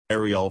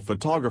Aerial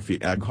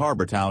Photography Egg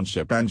Harbor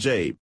Township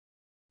NJ.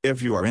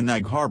 If you are in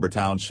Egg Harbor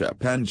Township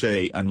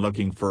NJ and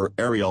looking for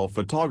aerial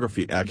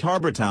photography, Egg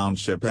Harbor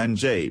Township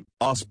NJ,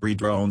 Osprey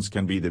drones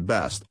can be the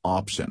best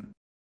option.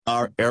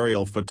 Our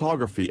aerial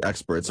photography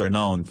experts are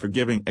known for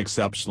giving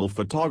exceptional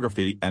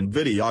photography and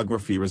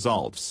videography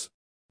results.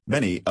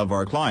 Many of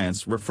our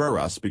clients refer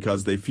us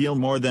because they feel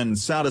more than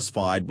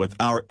satisfied with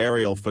our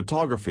aerial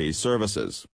photography services.